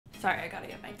Sorry, I gotta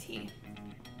get my tea.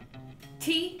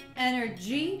 T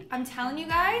energy. I'm telling you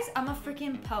guys, I'm a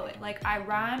freaking poet. Like, I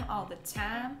rhyme all the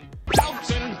time. Jokes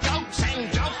and jokes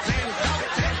and jokes and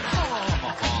jokes and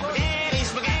spaghetti,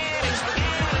 spaghetti,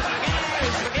 spaghetti, spaghetti,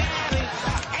 spaghetti.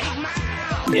 8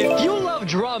 Mile. If you love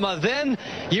drama, then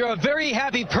you're a very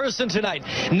happy person tonight.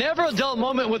 Never a dull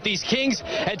moment with these Kings.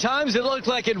 At times it looked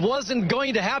like it wasn't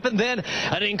going to happen. Then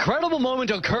an incredible moment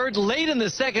occurred late in the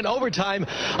second overtime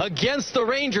against the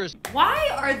Rangers. Why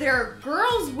are there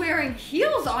girls wearing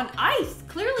heels on ice?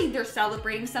 Clearly they're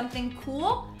celebrating something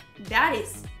cool. That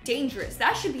is dangerous.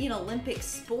 That should be an Olympic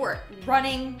sport,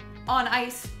 running on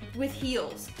ice with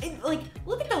heels. Like,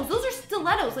 look at those. Those are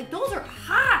stilettos. Like, those are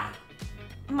high.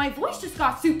 My voice just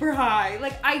got super high.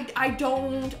 Like, I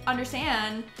don't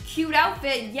understand. Cute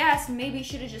outfit, yes, maybe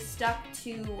should have just stuck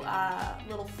to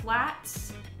little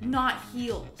flats, not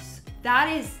heels. That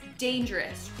is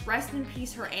dangerous. Rest in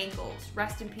peace her ankles.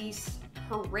 Rest in peace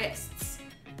her wrists.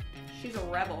 She's a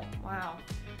rebel. Wow.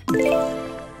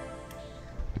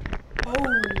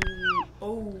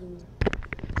 Oh.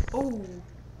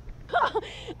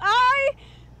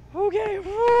 Okay.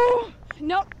 Woo.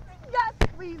 No. Yes,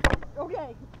 please.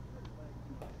 Okay.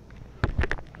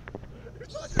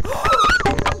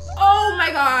 Oh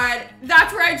my god.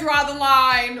 That's where I draw the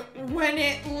line when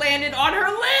it landed on her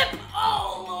lip.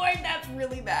 Oh Lord, that's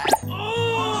really bad.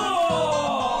 Oh!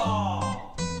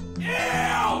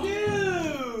 Yeah!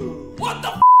 Ew! What the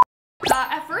f?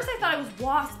 At first I thought it was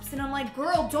wasps and I'm like,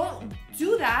 girl, don't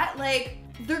do that. Like,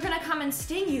 they're gonna come and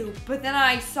sting you. But then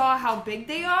I saw how big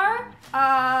they are.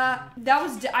 I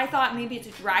thought maybe it's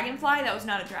a dragonfly. That was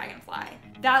not a dragonfly.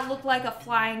 That looked like a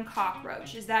flying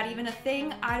cockroach. Is that even a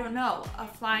thing? I don't know. A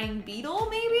flying beetle,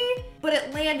 maybe? But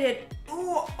it landed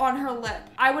on her lip.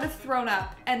 I would have thrown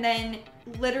up and then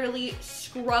literally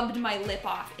scrubbed my lip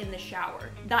off in the shower.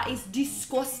 That is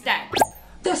disgusting.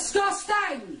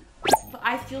 Disgusting! But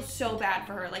I feel so bad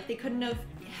for her. Like, they couldn't have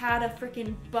had a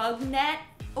freaking bug net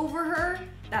over her.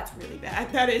 That's really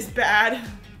bad. That is bad.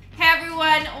 Hey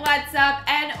everyone, what's up?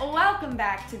 And welcome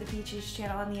back to the Peaches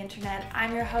channel on the internet.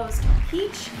 I'm your host,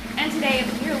 Peach, and today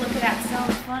we're looking at some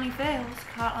funny fails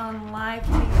caught on live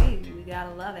TV. We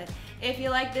gotta love it. If you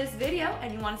like this video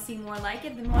and you want to see more like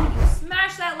it, then why don't you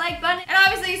smash that like button and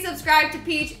obviously subscribe to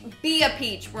Peach. Be a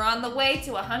Peach. We're on the way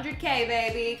to 100K,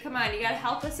 baby. Come on, you gotta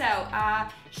help us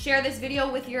out. Share this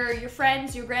video with your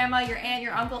friends, your grandma, your aunt,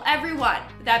 your uncle, everyone.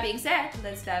 With that being said,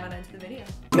 let's dive on into the video.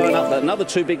 Going up, another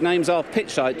two big names are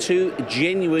pitchside, two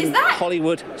genuine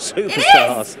Hollywood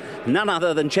superstars. None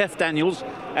other than Jeff Daniels,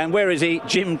 and where is he?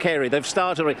 Jim Carrey. They've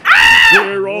started.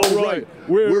 We're all right.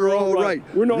 We're all right.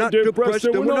 We're not depressed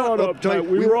and we're not uptight.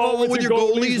 We were all with your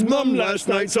goalie's mum last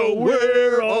night, so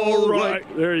we're all right.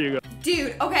 There you go.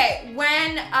 Dude, okay,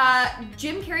 when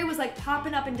Jim Carrey was like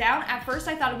popping up and down, at first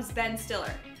I thought it was Ben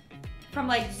Stiller from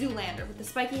like Zoolander with the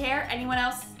spiky hair. Anyone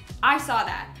else? I saw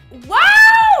that. Wow,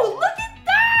 look at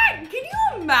that! Can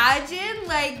you imagine,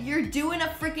 like, you're doing a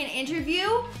freaking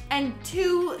interview and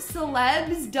two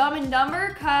celebs, Dumb and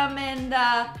Dumber, come and,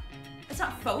 it's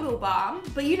not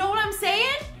photobomb, but you know what I'm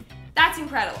saying? That's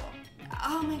incredible.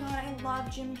 Oh my god, I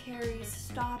love Jim Carrey.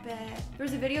 Stop it. There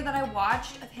was a video that I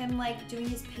watched of him like doing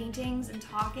his paintings and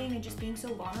talking and just being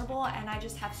so vulnerable, and I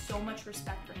just have so much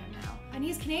respect for him now. And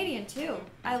he's Canadian too.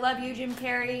 I love you, Jim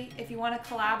Carrey. If you want to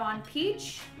collab on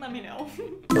Peach, let me know.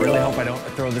 I really hope I don't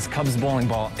throw this Cubs bowling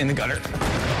ball in the gutter.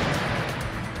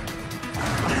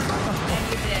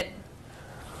 And you did.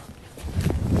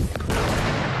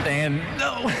 And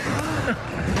no.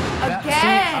 Again.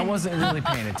 See, I wasn't really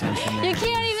paying attention. You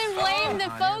can't even blame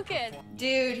the focus.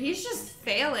 Dude, he's just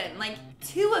failing. Like,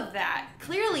 two of that.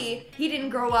 Clearly, he didn't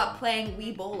grow up playing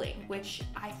Wii Bowling, which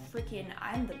I'm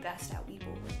the best at Wii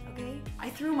Bowling, okay?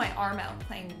 I threw my arm out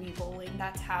playing Wii Bowling.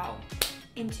 That's how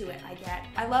into it I get.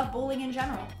 I love bowling in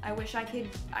general. I wish I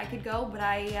could go, but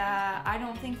I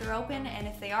don't think they're open, and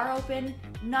if they are open,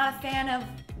 not a fan of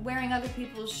wearing other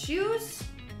people's shoes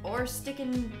or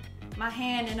sticking my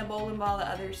hand in a bowling ball that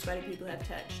other sweaty people have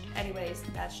touched. Anyways,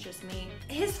 that's just me.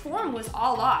 His form was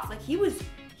all off. Like, he was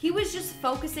just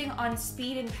focusing on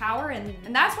speed and power,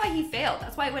 and that's why he failed.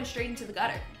 That's why he went straight into the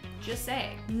gutter. Just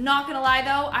saying. Not gonna lie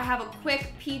though, I have a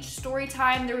quick Peach story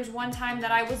time. There was one time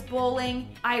that I was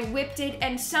bowling, I whipped it,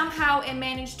 and somehow it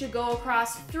managed to go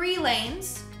across 3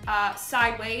 lanes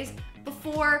sideways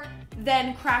before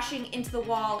then crashing into the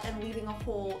wall and leaving a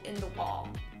hole in the wall.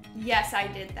 Yes, I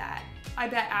did that. I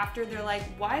bet after they're like,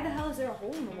 why the hell is there a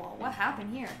hole in the wall? What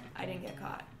happened here? I didn't get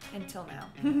caught. Until now.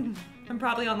 I'm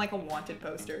probably on like a wanted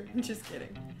poster. Just kidding.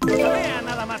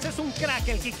 Nada más, es un crack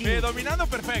el Kiki. Dominando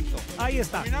perfecto. Ahí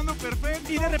está. Dominando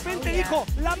perfecto. Y de repente dijo,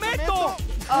 ¡la meto!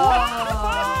 Oh,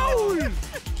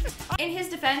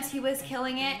 defense, he was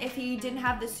killing it. If he didn't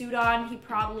have the suit on, he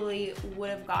probably would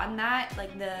have gotten that.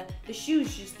 Like the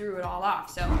shoes just threw it all off.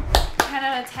 So 10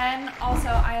 out of 10. Also,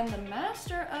 I am the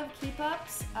master of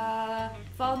keep-ups.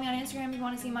 Follow me on Instagram if you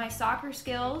want to see my soccer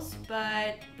skills.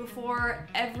 But before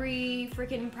every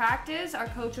freaking practice, our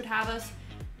coach would have us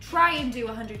try and do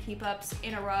 100 keep-ups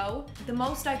in a row. The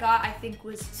most I got, I think,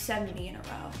 was 70 in a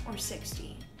row, or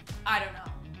 60. I don't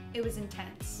know. It was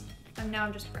intense. And now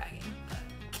I'm just bragging, but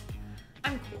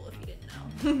I'm cool if you didn't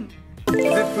know.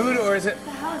 Is it food or is it? What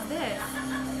the hell is this?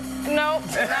 No.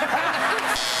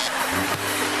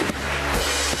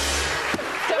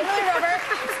 Definitely rubber.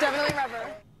 It's definitely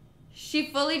rubber.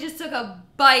 She fully just took a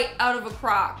bite out of a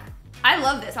crock. I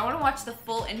love this. I want to watch the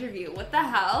full interview. What the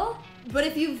hell? But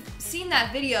if you've seen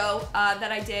that video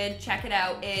that I did, check it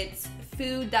out. It's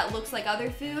food that looks like other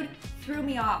food. Threw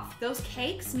me off. Those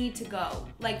cakes need to go.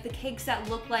 Like the cakes that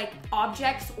look like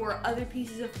objects or other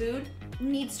pieces of food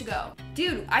needs to go.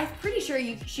 Dude, I'm pretty sure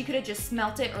she could have just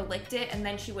smelt it or licked it and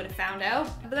then she would have found out.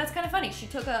 But that's kind of funny. She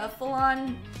took a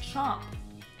full-on chomp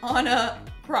on a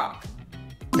crock.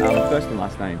 First and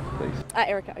last name, please.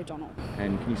 Erica O'Donnell.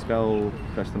 And can you spell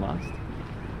first and last?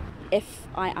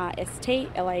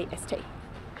 F-I-R-S-T-L-A-S-T.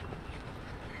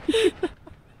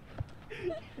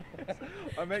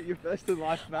 I meant your first and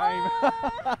last name.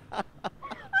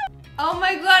 Oh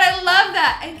my god, I love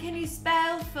that! And can you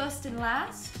spell first and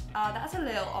last? That's a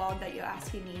little odd that you're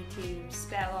asking me to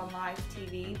spell on live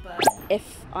TV, but...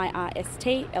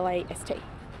 F-I-R-S-T-L-A-S-T.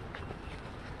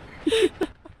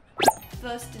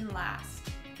 First and last.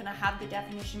 Can I have the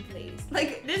definition, please?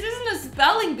 Like, this isn't a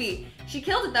spelling bee. She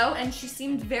killed it though, and she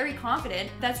seemed very confident.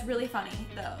 That's really funny,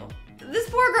 though. This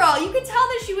poor girl, you could tell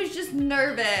that she was just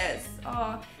nervous.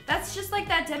 Oh, that's just like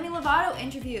that Demi Lovato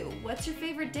interview. What's your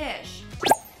favorite dish?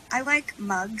 I like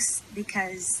mugs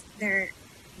because they're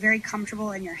very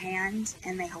comfortable in your hand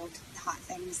and they hold hot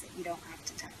things that you don't have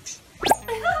to touch.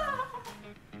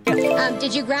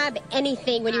 Did you grab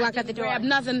anything when you walked out the door? Grab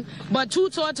nothing but 2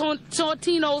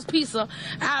 Tortino's pizza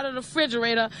out of the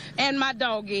refrigerator and my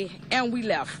doggy, and we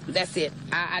left. That's it.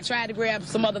 I tried to grab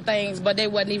some other things, but they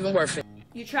wasn't even worth it.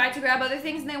 You tried to grab other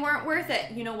things and they weren't worth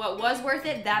it. You know what was worth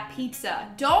it? That pizza.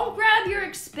 Don't grab your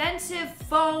expensive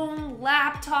phone,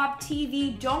 laptop,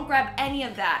 TV. Don't grab any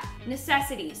of that.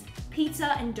 Necessities.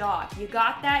 Pizza and dog. You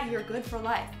got that, you're good for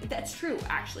life. That's true,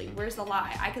 actually. Where's the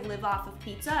lie? I could live off of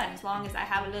pizza, and as long as I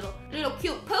have a little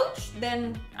cute pooch,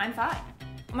 then I'm fine.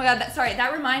 Oh my god,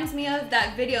 that reminds me of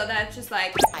that video that's just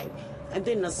like... And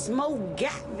then the smoke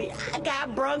got me. I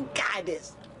got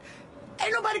bronchitis.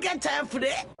 Ain't nobody got time for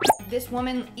that. This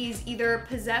woman is either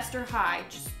possessed or high,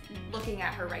 just looking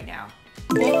at her right now.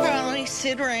 We'll probably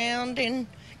sit around and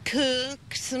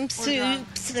cook some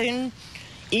soups and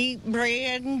eat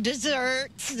bread and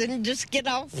desserts and just get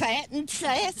all fat and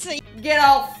sassy. Get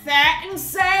all fat and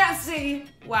sassy!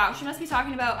 Wow, she must be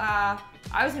talking about,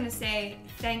 I was gonna say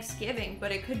Thanksgiving,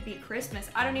 but it could be Christmas.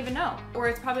 I don't even know. Or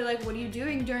it's probably like, what are you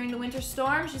doing during the winter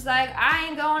storm? She's like, I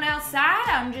ain't going outside.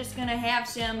 I'm just gonna have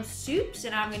some soups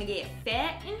and I'm gonna get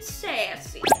fat and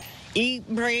sassy. Eat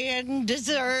bread and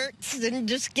desserts and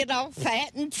just get all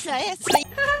fat and sassy.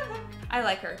 I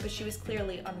like her, but she was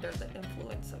clearly under the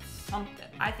influence of something.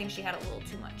 I think she had a little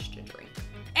too much to drink.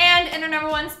 And in our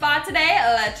 #1 spot today,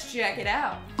 let's check it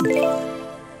out. Oh,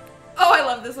 I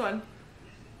love this one.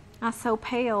 I'm so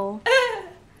pale.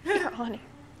 Here, honey.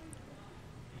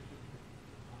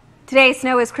 Today,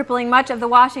 snow is crippling much of the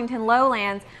Washington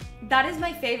lowlands. That is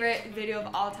my favorite video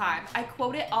of all time. I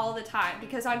quote it all the time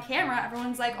because on camera,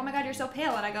 everyone's like, oh my god, you're so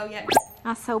pale. And I go, yeah.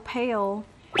 I'm so pale.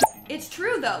 It's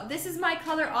true though. This is my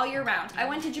color all year round. I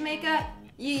went to Jamaica.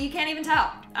 You can't even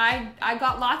tell. I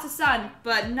got lots of sun,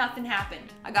 but nothing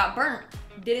happened. I got burnt.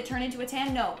 Did it turn into a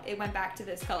tan? No, it went back to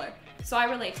this color. So I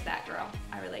relate to that, girl.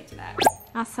 I relate to that.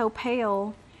 I'm so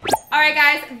pale. Alright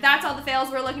guys, that's all the fails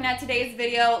we're looking at today's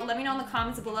video. Let me know in the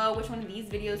comments below which one of these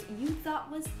videos you thought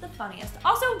was the funniest.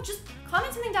 Also, just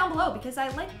comment something down below because I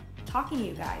like talking to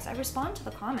you guys. I respond to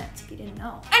the comments if you didn't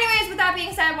know. Anyways, with that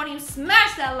being said, why don't you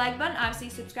smash that like button? Obviously,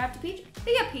 subscribe to Peach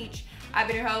via Peach. I've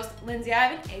been your host, Lindsay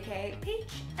Ivan, aka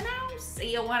Peach, and I'll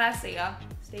see you when I see ya.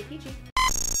 Stay peachy.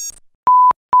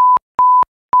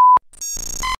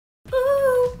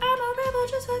 Ooh, I'm a rebel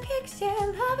just for kicks, yeah.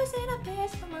 Love is in a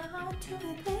place for my heart to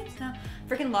eclipse now.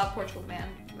 Freaking love Portugal, man.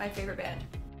 My favorite band.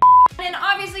 And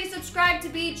obviously subscribe to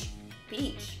Peach.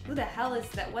 Peach? Who the hell is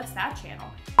that? What's that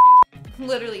channel?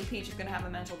 Literally, Peach is gonna have a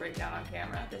mental breakdown on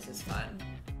camera. This is fun.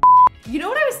 You know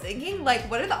what I was thinking? Like,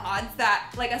 what are the odds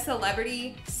that like a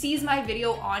celebrity sees my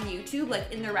video on YouTube,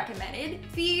 like in their recommended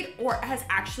feed, or has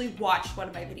actually watched one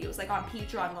of my videos, like on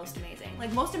Peach or on Most Amazing?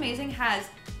 Like, Most Amazing has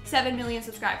 7 million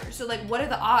subscribers. So like, what are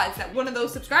the odds that one of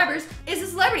those subscribers is a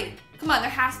celebrity? Come on,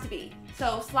 there has to be.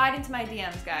 So slide into my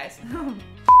DMs, guys.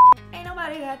 Ain't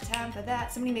nobody got time for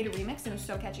that. Somebody made a remix and it was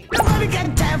so catchy. Nobody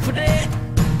got time for that.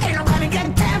 Ain't nobody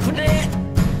got time for that.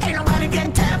 Ain't nobody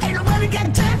got time. Ain't nobody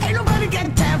got time. Ain't nobody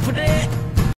got time for that.